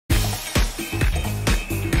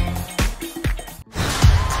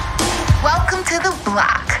to the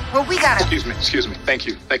block where we gotta... Excuse me. Thank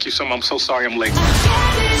you so much. I'm so sorry I'm late.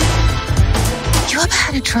 You ever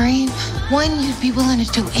had a dream? One you'd be willing to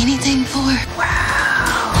do anything for?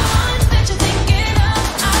 Wow.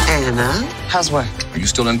 Anna, how's work? Are you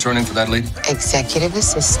still interning for that lady? Executive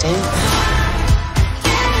assistant.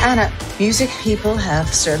 Anna, music people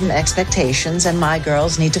have certain expectations, and my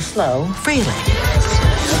girls need to flow freely.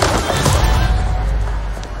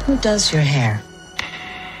 Who does your hair?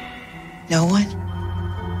 No one?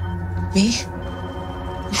 Me?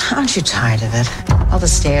 Aren't you tired of it? All the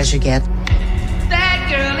stares you get. That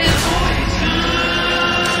girl is...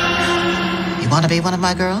 You want to be one of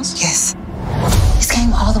my girls? Yes. This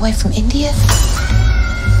came all the way from India?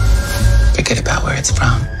 Forget about where it's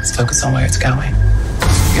from. Let's focus on where it's going.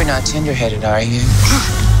 You're not tender-headed, are you?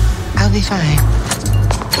 I'll be fine.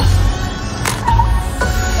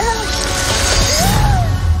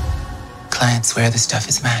 Clients swear this stuff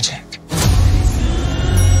is magic.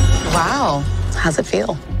 Wow. How's it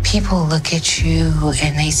feel? People look at you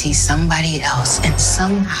and they see somebody else, and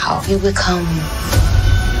somehow you become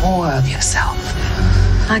more of yourself.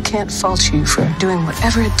 I can't fault you for doing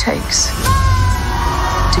whatever it takes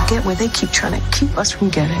to get where they keep trying to keep us from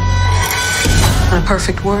getting. In a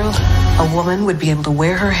perfect world, a woman would be able to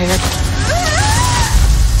wear her hair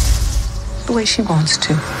the way she wants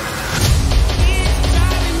to.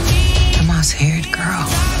 The moss-haired girl.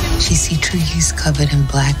 She see trees covered in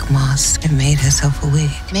black moss and made herself a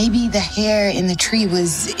wig. Maybe the hair in the tree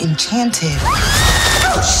was enchanted.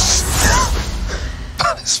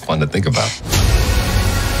 It's fun to think about.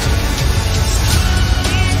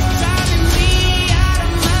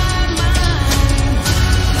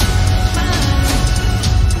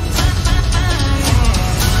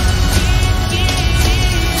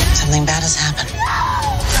 Something bad has happened.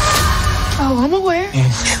 Oh, I'm aware.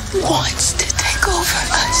 It wants to take over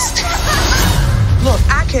us. Look,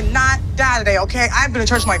 I cannot die today, okay? I've been in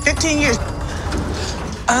church for like 15 years.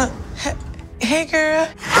 Hey, girl.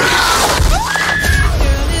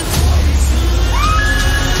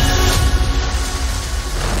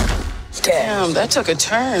 Damn, that took a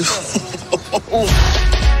turn.